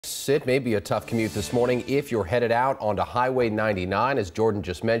It may be a tough commute this morning if you're headed out onto Highway 99. As Jordan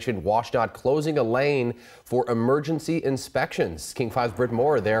just mentioned, WashDOT closing a lane for emergency inspections. King 5's Britt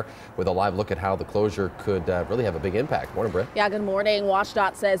Moore there with a live look at how the closure could really have a big impact. Morning, Britt. Yeah, good morning.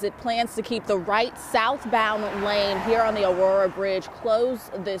 WashDOT says it plans to keep the right southbound lane here on the Aurora Bridge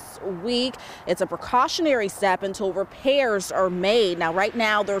closed this week. It's a precautionary step until repairs are made. Now, right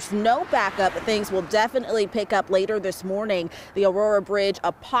now, there's no backup, but things will definitely pick up later this morning. The Aurora Bridge,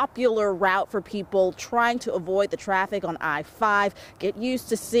 a popular route for people trying to avoid the traffic on I-5. Get used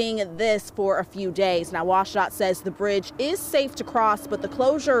to seeing this for a few days. Now, WashDOT says the bridge is safe to cross, but the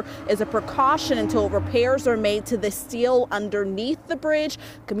closure is a precaution until repairs are made to the steel underneath the bridge.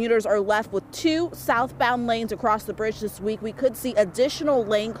 Commuters are left with 2 southbound lanes across the bridge this week. We could see additional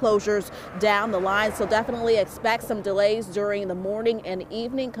lane closures down the line, so definitely expect some delays during the morning and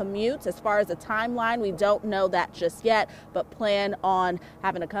evening commutes. As far as the timeline, we don't know that just yet, but plan on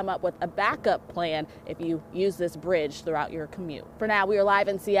having to come up with a backup plan if you use this bridge throughout your commute. For now, we are live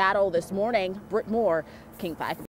in Seattle this morning. Britt Moore, King 5.